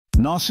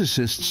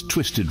Narcissists'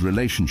 twisted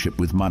relationship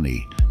with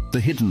money, the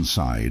hidden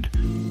side,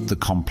 the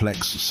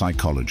complex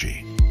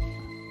psychology.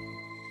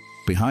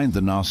 Behind the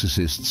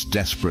narcissist's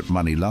desperate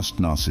money lust,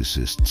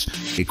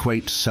 narcissists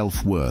equate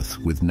self-worth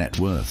with net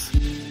worth.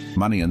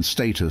 Money and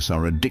status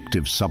are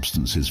addictive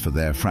substances for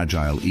their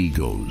fragile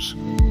egos.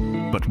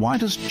 But why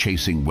does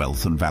chasing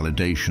wealth and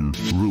validation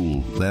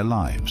rule their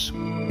lives?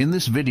 In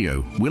this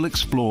video, we'll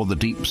explore the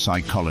deep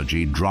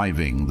psychology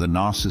driving the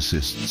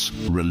narcissist's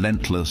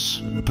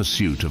relentless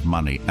pursuit of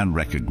money and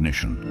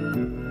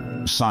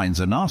recognition. Signs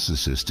a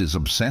narcissist is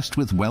obsessed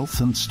with wealth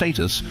and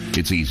status.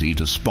 It's easy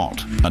to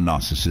spot a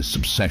narcissist's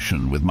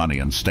obsession with money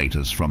and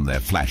status from their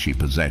flashy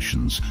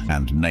possessions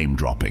and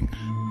name-dropping.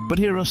 But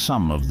here are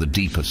some of the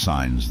deeper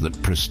signs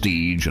that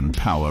prestige and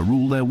power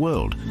rule their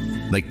world.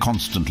 They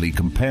constantly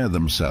compare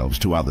themselves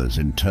to others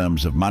in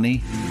terms of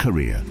money,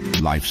 career,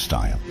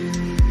 lifestyle.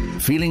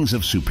 Feelings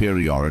of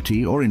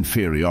superiority or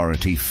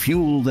inferiority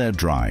fuel their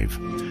drive.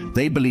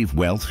 They believe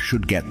wealth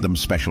should get them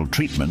special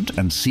treatment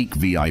and seek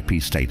VIP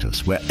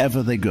status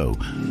wherever they go.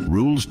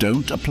 Rules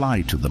don't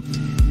apply to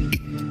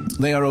them.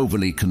 They are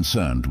overly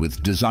concerned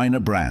with designer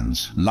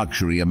brands,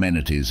 luxury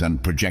amenities,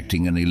 and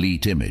projecting an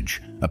elite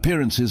image.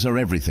 Appearances are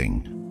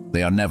everything.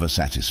 They are never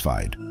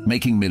satisfied.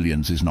 Making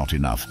millions is not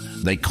enough.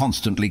 They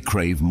constantly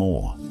crave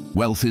more.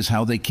 Wealth is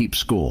how they keep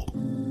score.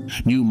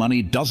 New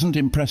money doesn't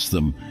impress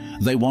them.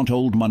 They want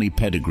old money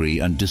pedigree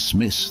and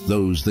dismiss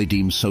those they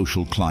deem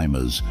social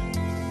climbers.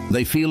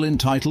 They feel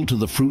entitled to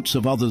the fruits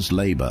of others'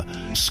 labor,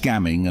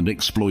 scamming and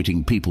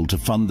exploiting people to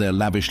fund their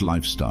lavish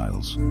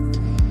lifestyles.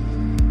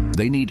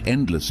 They need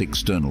endless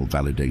external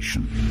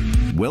validation.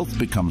 Wealth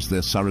becomes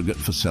their surrogate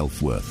for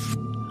self-worth.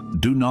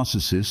 Do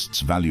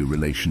narcissists value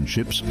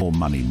relationships or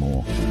money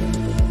more?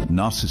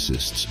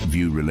 Narcissists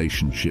view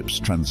relationships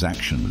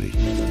transactionally.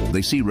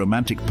 They see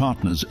romantic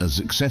partners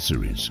as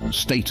accessories,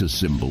 status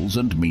symbols,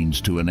 and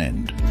means to an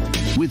end.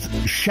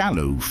 With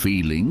shallow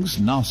feelings,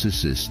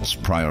 narcissists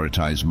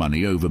prioritize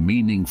money over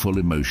meaningful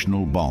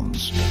emotional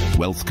bonds.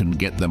 Wealth can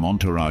get them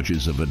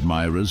entourages of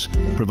admirers,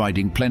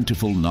 providing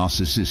plentiful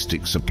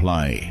narcissistic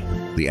supply,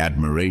 the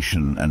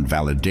admiration and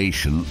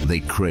validation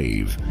they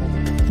crave.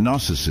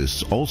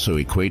 Narcissists also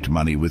equate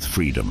money with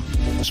freedom,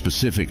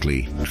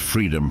 specifically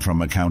freedom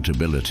from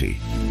accountability.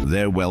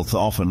 Their wealth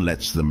often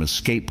lets them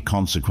escape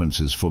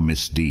consequences for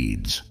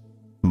misdeeds.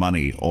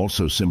 Money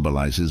also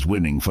symbolizes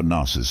winning for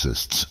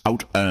narcissists.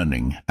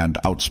 Out-earning and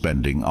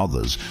outspending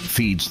others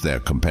feeds their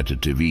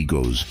competitive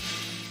egos.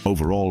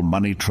 Overall,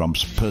 money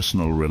trumps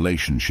personal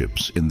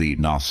relationships in the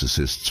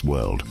narcissist's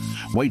world.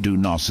 Why do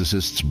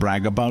narcissists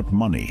brag about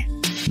money?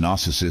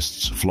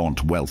 Narcissists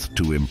flaunt wealth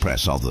to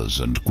impress others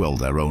and quell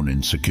their own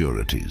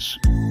insecurities.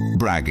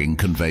 Bragging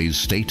conveys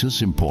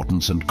status,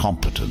 importance, and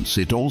competence.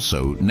 It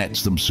also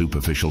nets them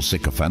superficial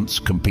sycophants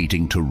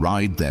competing to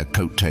ride their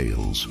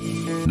coattails.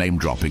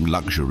 Name-dropping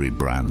luxury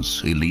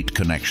brands, elite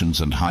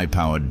connections, and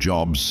high-powered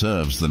jobs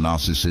serves the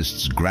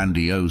narcissist's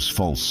grandiose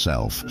false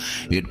self.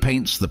 It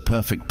paints the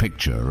perfect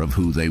picture of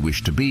who they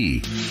wish to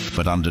be,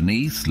 but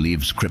underneath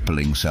leaves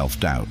crippling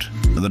self-doubt.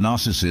 The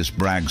narcissist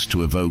brags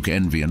to evoke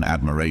envy and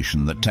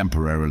admiration that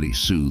temporarily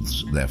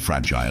soothes their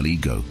fragile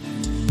ego.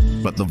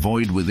 But the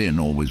void within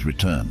always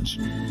returns.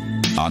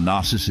 Are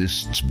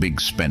narcissists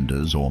big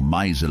spenders or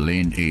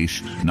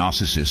miserly-ish?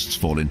 Narcissists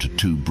fall into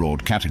two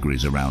broad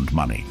categories around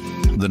money.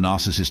 The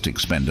narcissistic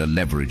spender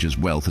leverages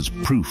wealth as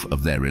proof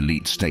of their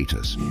elite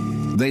status.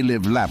 They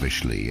live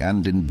lavishly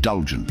and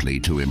indulgently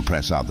to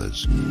impress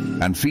others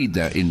and feed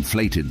their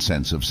inflated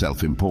sense of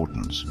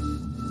self-importance.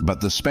 But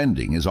the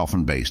spending is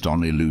often based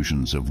on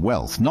illusions of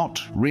wealth,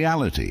 not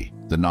reality.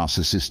 The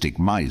narcissistic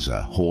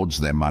miser hoards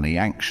their money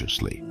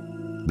anxiously.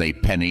 They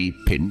penny,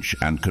 pinch,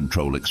 and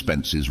control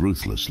expenses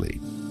ruthlessly.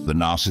 The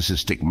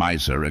narcissistic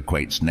miser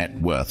equates net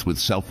worth with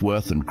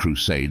self-worth and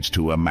crusades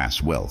to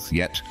amass wealth,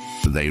 yet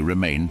they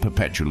remain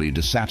perpetually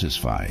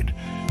dissatisfied.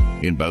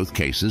 In both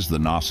cases, the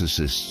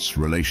narcissist's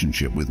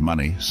relationship with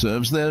money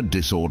serves their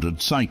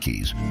disordered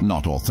psyches,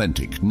 not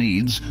authentic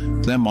needs.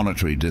 Their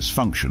monetary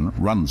dysfunction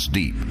runs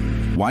deep.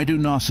 Why do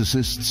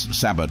narcissists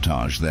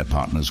sabotage their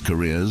partners'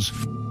 careers?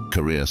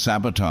 Career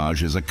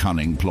sabotage is a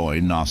cunning ploy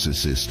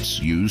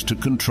narcissists use to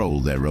control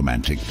their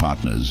romantic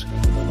partners.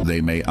 They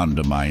may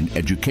undermine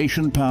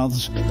education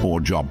paths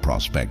or job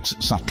prospects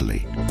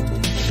subtly.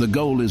 The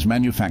goal is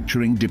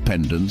manufacturing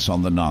dependence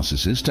on the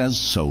narcissist as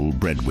sole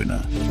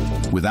breadwinner.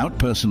 Without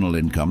personal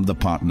income, the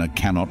partner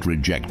cannot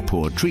reject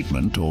poor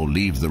treatment or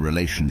leave the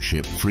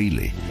relationship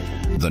freely.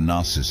 The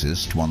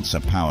narcissist wants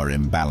a power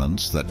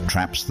imbalance that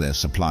traps their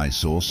supply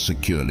source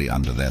securely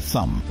under their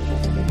thumb.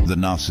 The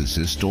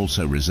narcissist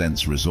also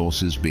resents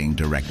resources being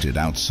directed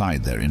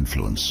outside their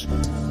influence.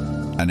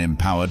 An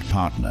empowered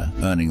partner,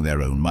 earning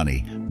their own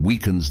money,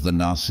 weakens the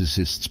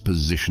narcissist's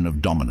position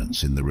of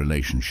dominance in the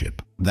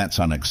relationship. That's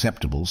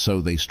unacceptable,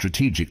 so they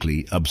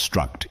strategically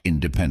obstruct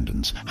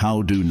independence.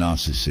 How do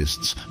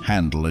narcissists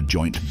handle a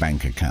joint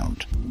bank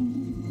account?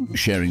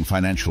 Sharing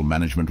financial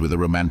management with a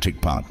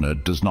romantic partner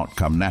does not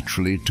come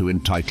naturally to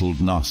entitled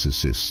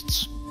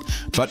narcissists.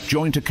 But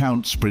joint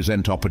accounts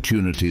present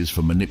opportunities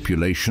for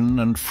manipulation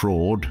and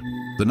fraud.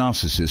 The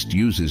narcissist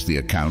uses the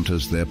account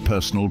as their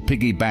personal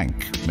piggy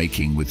bank,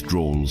 making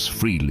withdrawals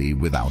freely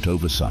without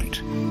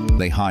oversight.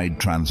 They hide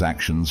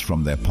transactions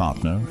from their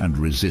partner and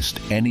resist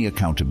any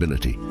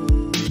accountability.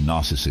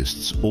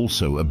 Narcissists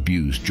also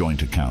abuse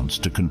joint accounts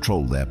to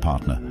control their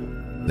partner.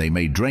 They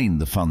may drain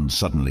the funds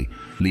suddenly,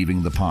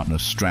 leaving the partner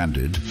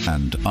stranded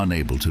and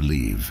unable to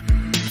leave.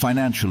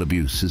 Financial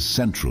abuse is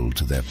central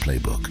to their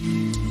playbook.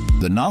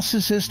 The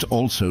narcissist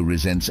also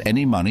resents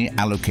any money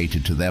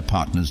allocated to their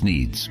partner's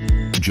needs.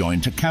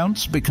 Joint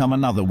accounts become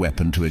another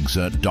weapon to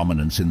exert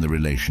dominance in the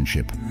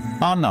relationship.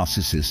 Are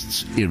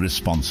narcissists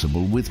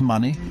irresponsible with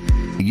money?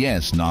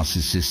 Yes,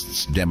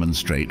 narcissists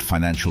demonstrate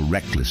financial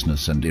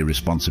recklessness and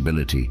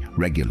irresponsibility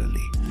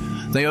regularly.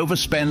 They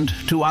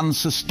overspend to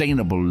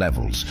unsustainable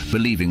levels,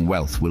 believing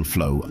wealth will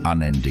flow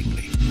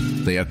unendingly.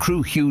 They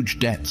accrue huge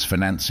debts,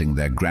 financing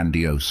their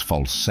grandiose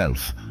false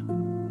self.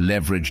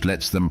 Leverage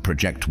lets them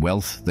project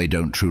wealth they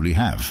don't truly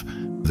have.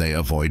 They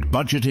avoid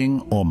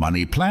budgeting or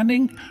money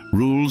planning.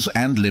 Rules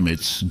and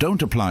limits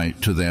don't apply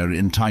to their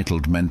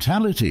entitled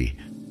mentality.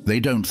 They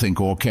don't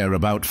think or care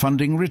about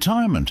funding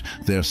retirement.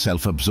 Their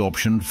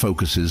self-absorption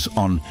focuses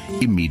on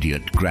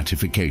immediate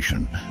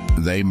gratification.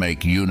 They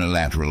make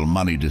unilateral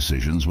money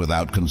decisions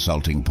without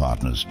consulting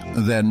partners.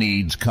 Their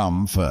needs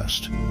come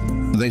first.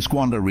 They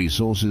squander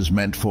resources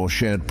meant for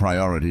shared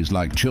priorities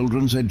like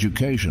children's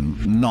education.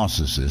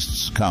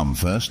 Narcissists come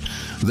first.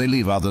 They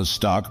leave others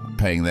stuck,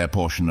 paying their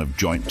portion of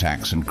joint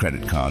tax and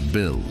credit card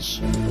bills.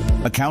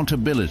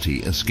 Accountability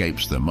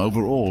escapes them.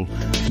 Overall,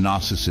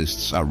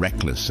 narcissists are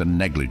reckless and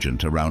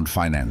negligent around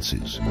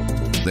finances.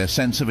 Their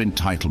sense of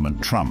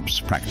entitlement trumps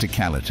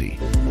practicality.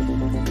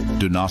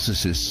 Do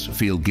narcissists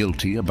feel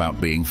guilty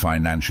about being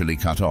financially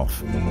cut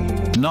off?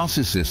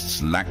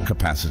 Narcissists lack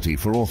capacity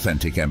for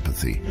authentic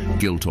empathy,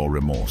 guilt or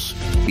remorse,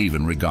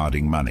 even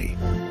regarding money.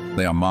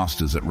 They are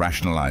masters at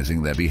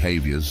rationalizing their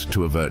behaviors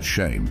to avert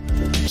shame.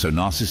 So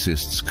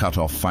narcissists cut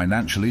off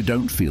financially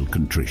don't feel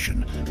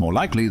contrition. More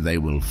likely, they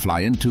will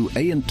fly into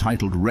an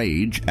entitled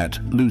rage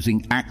at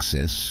losing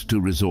access to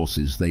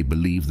resources they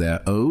believe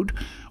they're owed,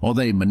 or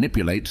they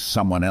manipulate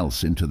someone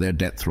else into their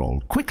debt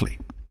thrall quickly.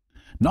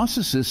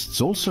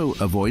 Narcissists also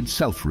avoid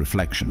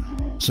self-reflection,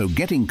 so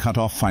getting cut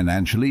off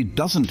financially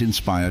doesn't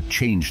inspire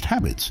changed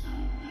habits,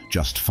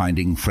 just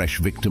finding fresh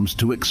victims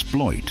to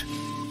exploit.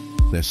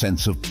 Their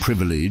sense of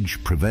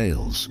privilege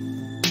prevails.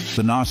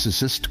 The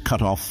narcissist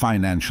cut off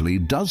financially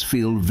does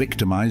feel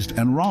victimized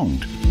and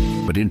wronged,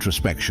 but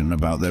introspection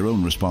about their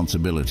own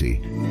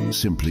responsibility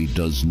simply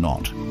does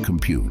not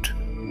compute.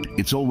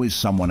 It's always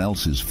someone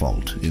else's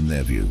fault, in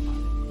their view.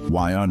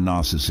 Why are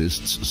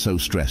narcissists so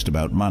stressed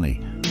about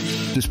money?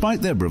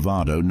 Despite their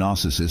bravado,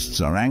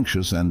 narcissists are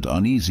anxious and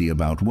uneasy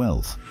about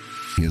wealth.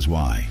 Here's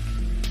why.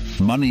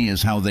 Money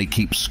is how they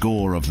keep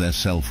score of their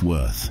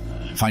self-worth.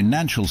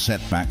 Financial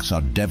setbacks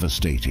are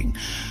devastating.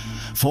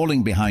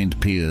 Falling behind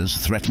peers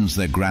threatens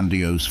their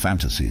grandiose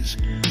fantasies.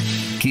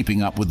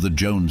 Keeping up with the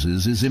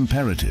Joneses is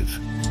imperative.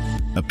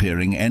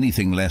 Appearing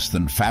anything less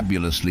than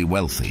fabulously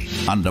wealthy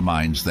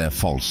undermines their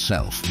false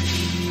self.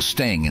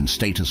 Staying in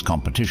status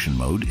competition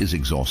mode is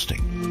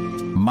exhausting.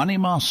 Money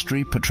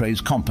mastery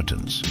portrays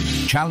competence.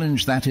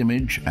 Challenge that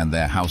image and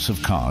their house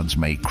of cards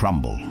may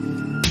crumble.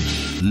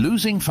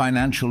 Losing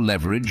financial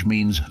leverage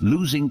means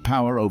losing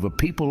power over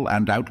people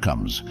and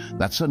outcomes.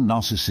 That's a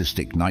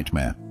narcissistic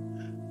nightmare.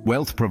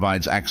 Wealth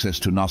provides access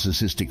to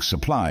narcissistic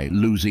supply.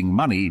 Losing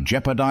money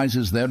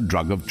jeopardizes their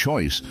drug of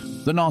choice.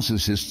 The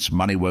narcissist's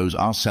money woes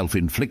are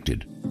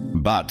self-inflicted,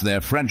 but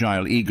their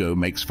fragile ego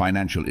makes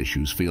financial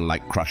issues feel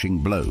like crushing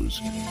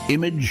blows.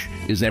 Image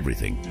is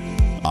everything.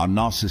 Are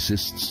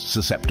narcissists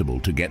susceptible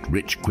to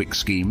get-rich-quick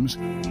schemes?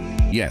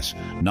 Yes,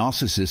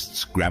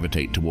 narcissists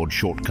gravitate toward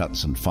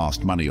shortcuts and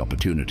fast money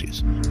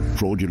opportunities.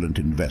 Fraudulent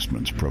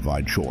investments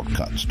provide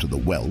shortcuts to the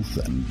wealth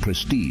and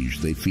prestige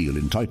they feel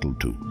entitled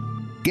to.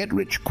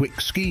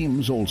 Get-rich-quick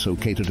schemes also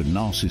cater to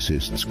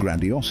narcissists'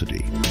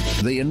 grandiosity.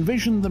 They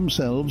envision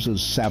themselves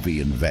as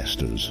savvy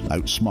investors,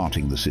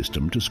 outsmarting the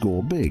system to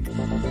score big.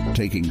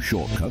 Taking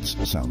shortcuts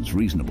sounds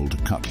reasonable to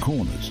cut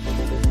corners.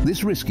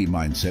 This risky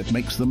mindset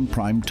makes them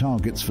prime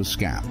targets for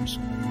scams.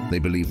 They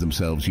believe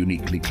themselves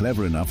uniquely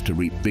clever enough to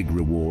reap big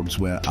rewards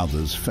where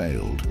others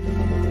failed.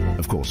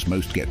 Of course,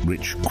 most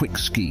get-rich-quick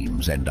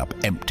schemes end up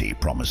empty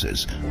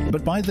promises,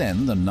 but by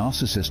then the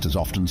narcissist has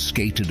often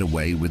skated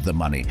away with the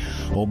money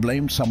or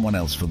blamed someone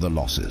else for the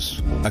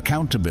losses.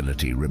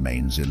 Accountability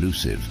remains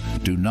elusive.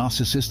 Do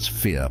narcissists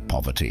fear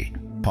poverty?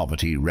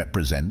 Poverty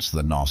represents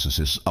the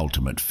narcissist's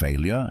ultimate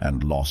failure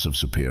and loss of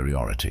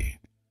superiority.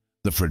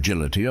 The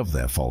fragility of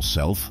their false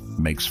self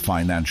makes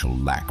financial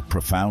lack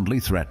profoundly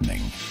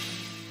threatening.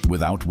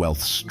 Without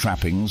wealth's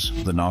trappings,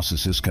 the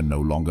narcissist can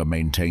no longer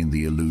maintain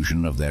the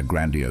illusion of their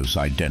grandiose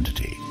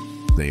identity.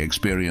 They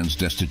experience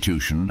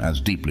destitution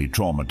as deeply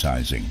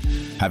traumatizing.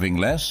 Having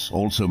less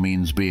also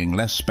means being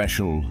less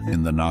special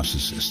in the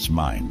narcissist's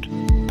mind.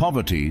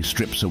 Poverty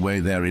strips away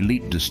their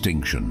elite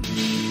distinction,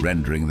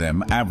 rendering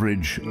them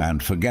average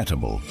and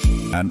forgettable,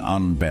 an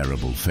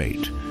unbearable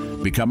fate.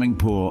 Becoming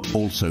poor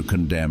also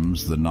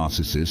condemns the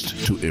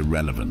narcissist to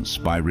irrelevance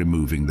by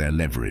removing their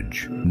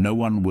leverage. No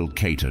one will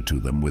cater to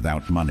them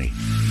without money.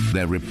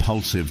 Their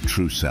repulsive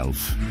true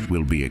self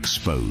will be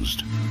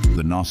exposed.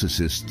 The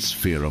narcissist's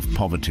fear of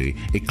poverty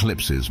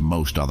eclipses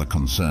most other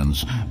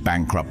concerns.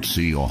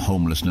 Bankruptcy or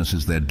homelessness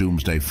is their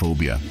doomsday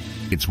phobia.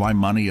 It's why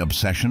money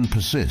obsession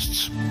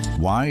persists.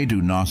 Why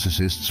do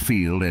narcissists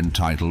feel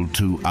entitled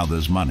to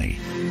others' money?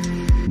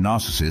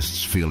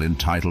 Narcissists feel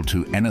entitled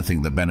to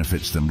anything that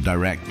benefits them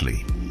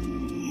directly.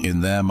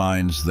 In their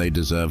minds, they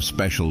deserve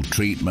special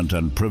treatment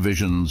and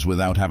provisions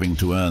without having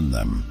to earn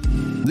them.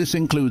 This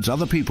includes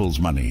other people's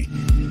money.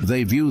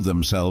 They view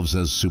themselves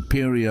as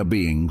superior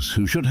beings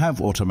who should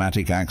have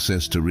automatic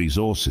access to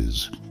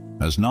resources.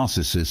 As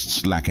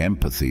narcissists lack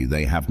empathy,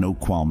 they have no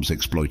qualms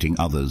exploiting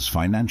others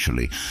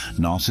financially.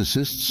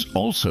 Narcissists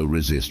also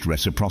resist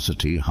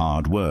reciprocity,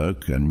 hard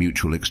work, and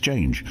mutual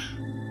exchange.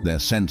 Their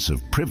sense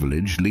of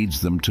privilege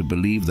leads them to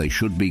believe they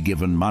should be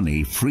given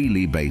money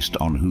freely based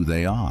on who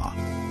they are.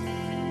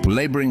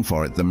 Laboring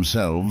for it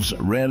themselves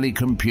rarely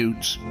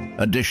computes.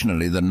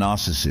 Additionally, the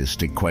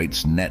narcissist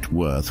equates net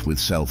worth with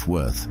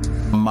self-worth.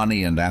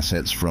 Money and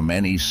assets from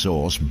any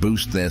source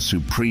boost their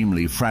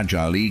supremely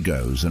fragile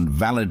egos and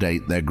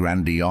validate their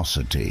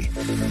grandiosity.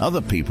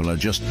 Other people are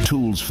just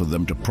tools for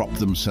them to prop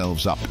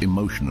themselves up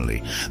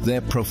emotionally.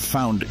 Their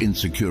profound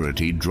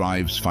insecurity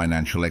drives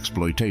financial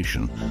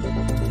exploitation.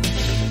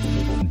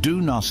 Do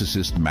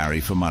narcissists marry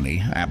for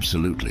money?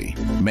 Absolutely.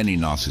 Many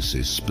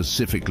narcissists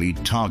specifically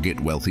target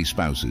wealthy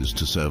spouses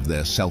to serve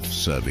their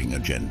self-serving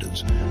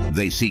agendas.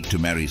 They seek to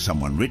marry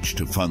someone rich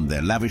to fund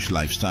their lavish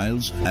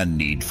lifestyles and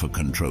need for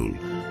control.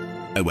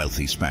 A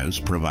wealthy spouse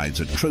provides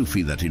a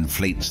trophy that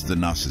inflates the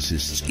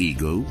narcissist's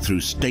ego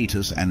through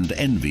status and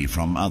envy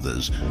from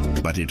others,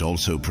 but it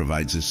also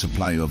provides a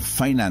supply of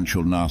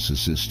financial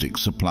narcissistic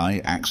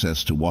supply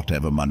access to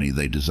whatever money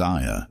they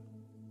desire.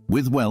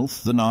 With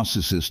wealth, the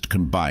narcissist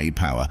can buy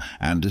power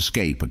and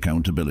escape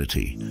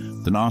accountability.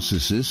 The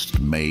narcissist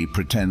may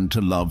pretend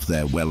to love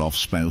their well-off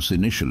spouse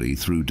initially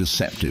through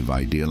deceptive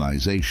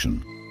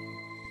idealization.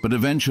 But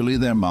eventually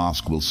their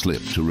mask will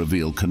slip to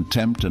reveal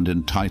contempt and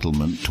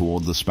entitlement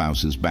toward the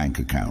spouse's bank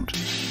account.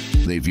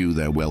 They view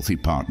their wealthy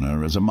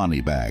partner as a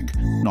money bag,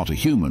 not a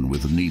human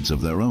with needs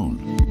of their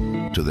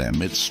own. To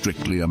them, it's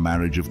strictly a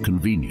marriage of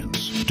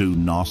convenience. Do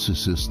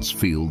narcissists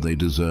feel they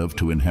deserve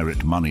to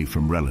inherit money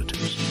from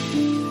relatives?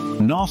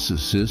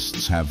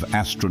 Narcissists have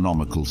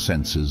astronomical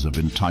senses of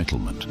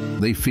entitlement.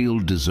 They feel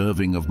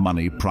deserving of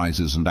money,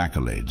 prizes, and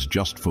accolades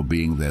just for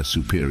being their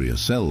superior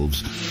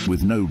selves,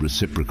 with no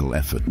reciprocal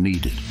effort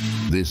needed.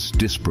 This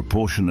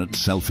disproportionate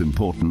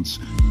self-importance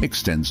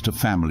extends to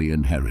family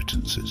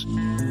inheritances.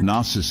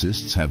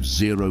 Narcissists have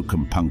zero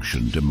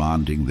compunction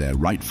demanding their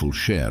rightful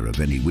share of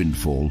any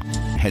windfall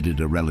headed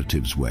a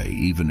relative's way,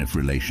 even if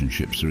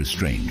relationships are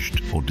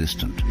estranged or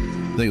distant.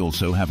 They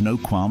also have no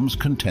qualms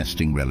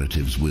contesting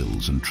relatives'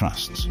 wills and trusts.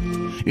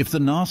 If the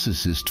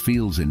narcissist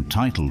feels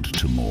entitled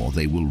to more,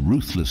 they will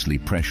ruthlessly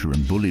pressure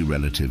and bully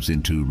relatives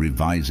into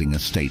revising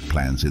estate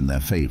plans in their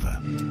favor.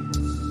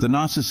 The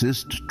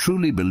narcissist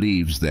truly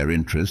believes their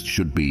interest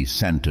should be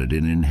centered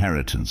in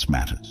inheritance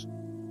matters.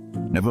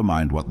 Never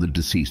mind what the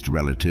deceased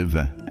relative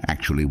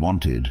actually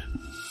wanted.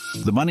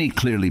 The money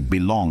clearly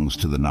belongs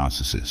to the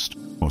narcissist,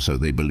 or so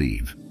they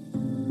believe.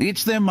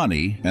 It's their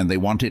money, and they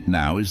want it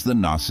now is the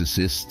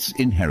narcissist's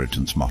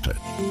inheritance motto.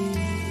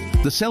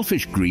 The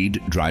selfish greed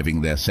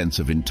driving their sense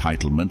of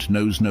entitlement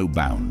knows no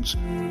bounds.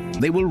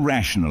 They will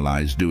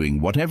rationalize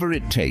doing whatever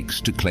it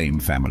takes to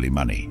claim family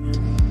money.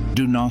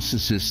 Do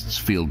narcissists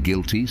feel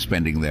guilty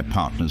spending their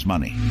partner's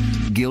money?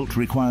 Guilt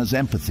requires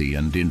empathy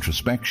and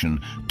introspection,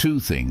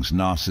 two things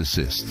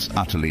narcissists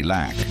utterly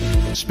lack.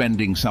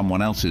 Spending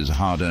someone else's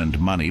hard-earned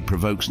money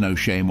provokes no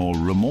shame or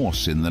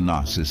remorse in the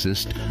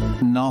narcissist.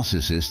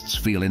 Narcissists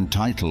feel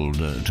entitled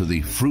to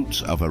the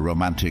fruits of a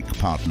romantic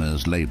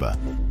partner's labor.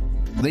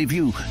 They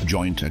view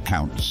joint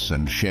accounts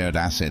and shared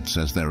assets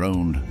as their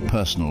own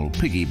personal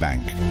piggy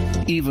bank,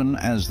 even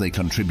as they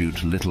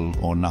contribute little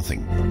or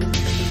nothing.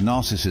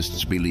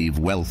 Narcissists believe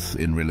wealth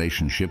in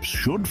relationships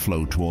should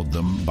flow toward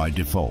them by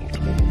default.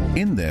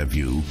 In their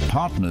view,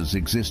 partners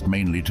exist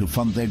mainly to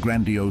fund their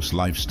grandiose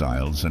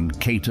lifestyles and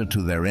cater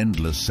to their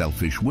endless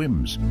selfish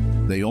whims.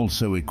 They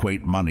also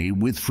equate money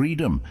with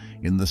freedom,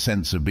 in the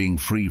sense of being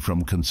free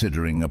from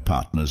considering a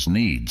partner's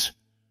needs.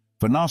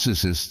 For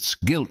narcissists,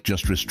 guilt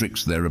just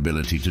restricts their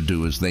ability to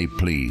do as they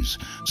please,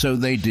 so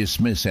they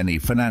dismiss any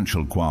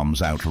financial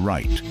qualms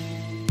outright.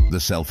 The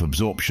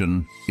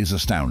self-absorption is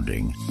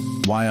astounding.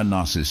 Why are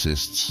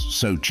narcissists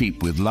so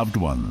cheap with loved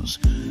ones?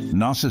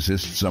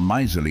 Narcissists are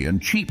miserly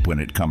and cheap when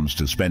it comes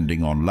to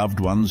spending on loved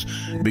ones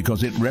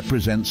because it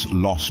represents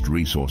lost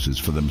resources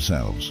for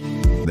themselves.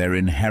 Their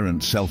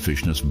inherent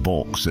selfishness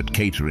balks at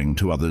catering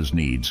to others'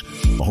 needs.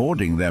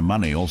 Hoarding their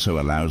money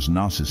also allows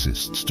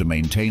narcissists to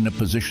maintain a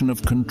position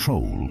of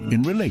control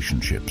in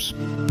relationships.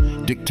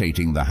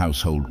 Dictating the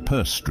household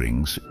purse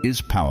strings is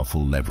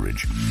powerful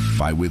leverage.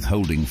 By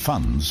withholding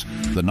funds,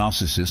 the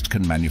narcissist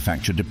can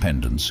manufacture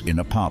dependence in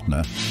a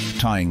partner,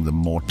 tying them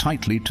more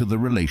tightly to the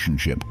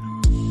relationship.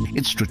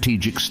 In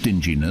strategic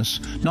stinginess,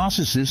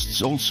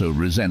 narcissists also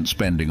resent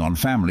spending on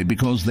family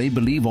because they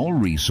believe all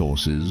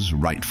resources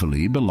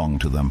rightfully belong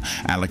to them.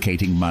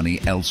 Allocating money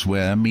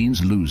elsewhere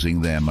means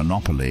losing their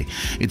monopoly.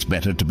 It's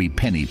better to be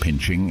penny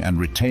pinching and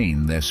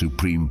retain their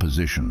supreme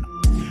position.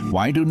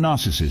 Why do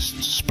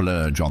narcissists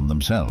splurge on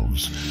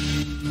themselves?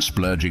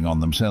 Splurging on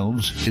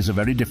themselves is a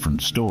very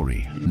different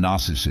story.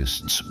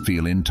 Narcissists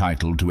feel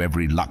entitled to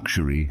every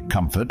luxury,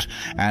 comfort,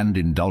 and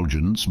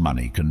indulgence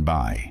money can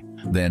buy.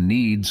 Their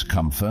needs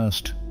come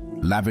first.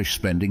 Lavish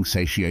spending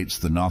satiates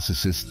the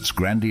narcissist's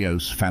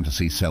grandiose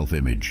fantasy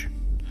self-image.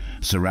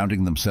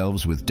 Surrounding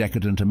themselves with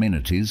decadent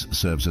amenities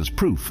serves as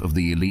proof of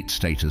the elite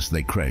status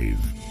they crave.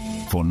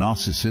 For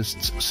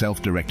narcissists,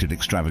 self-directed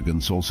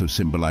extravagance also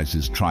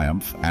symbolizes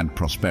triumph and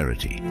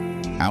prosperity.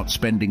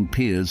 Outspending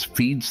peers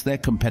feeds their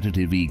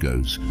competitive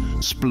egos.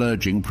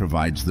 Splurging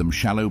provides them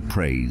shallow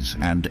praise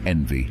and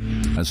envy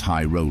as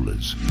high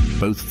rollers,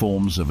 both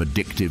forms of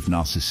addictive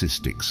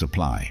narcissistic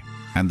supply.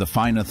 And the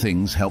finer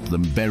things help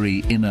them bury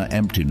inner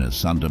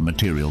emptiness under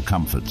material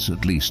comforts,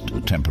 at least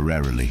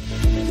temporarily.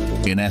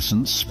 In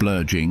essence,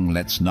 splurging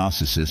lets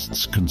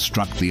narcissists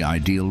construct the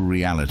ideal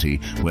reality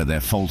where their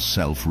false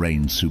self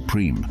reigns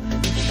supreme.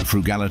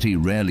 Frugality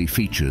rarely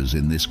features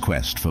in this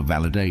quest for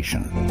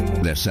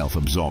validation. Their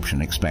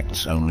self-absorption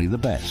expects only the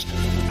best.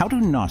 How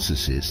do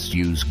narcissists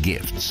use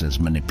gifts as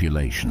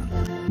manipulation?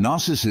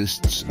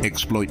 Narcissists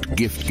exploit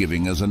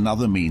gift-giving as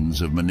another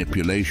means of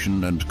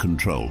manipulation and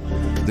control.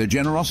 Their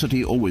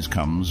generosity always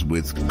comes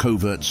with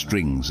covert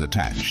strings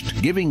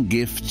attached. Giving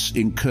gifts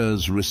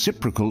incurs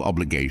reciprocal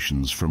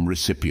obligations from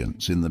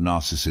recipients in the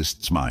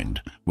narcissist's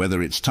mind.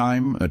 Whether it's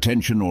time,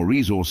 attention, or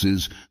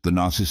resources, the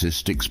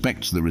narcissist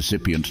expects the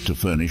recipient to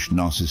furnish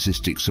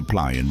narcissistic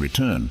supply in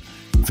return.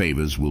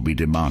 Favors will be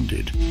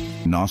demanded.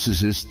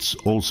 Narcissists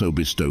also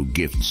bestow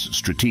gifts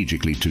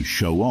strategically to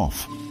show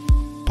off.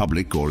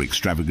 Public or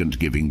extravagant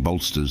giving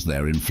bolsters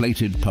their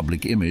inflated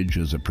public image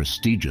as a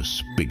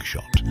prestigious big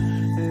shot.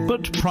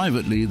 But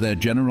privately, their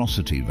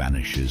generosity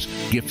vanishes.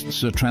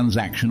 Gifts are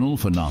transactional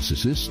for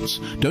narcissists.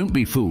 Don't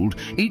be fooled.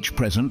 Each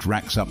present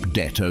racks up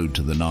debt owed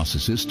to the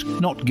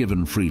narcissist, not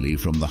given freely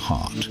from the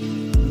heart.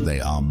 They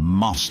are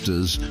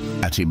masters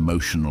at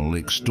emotional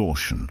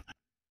extortion.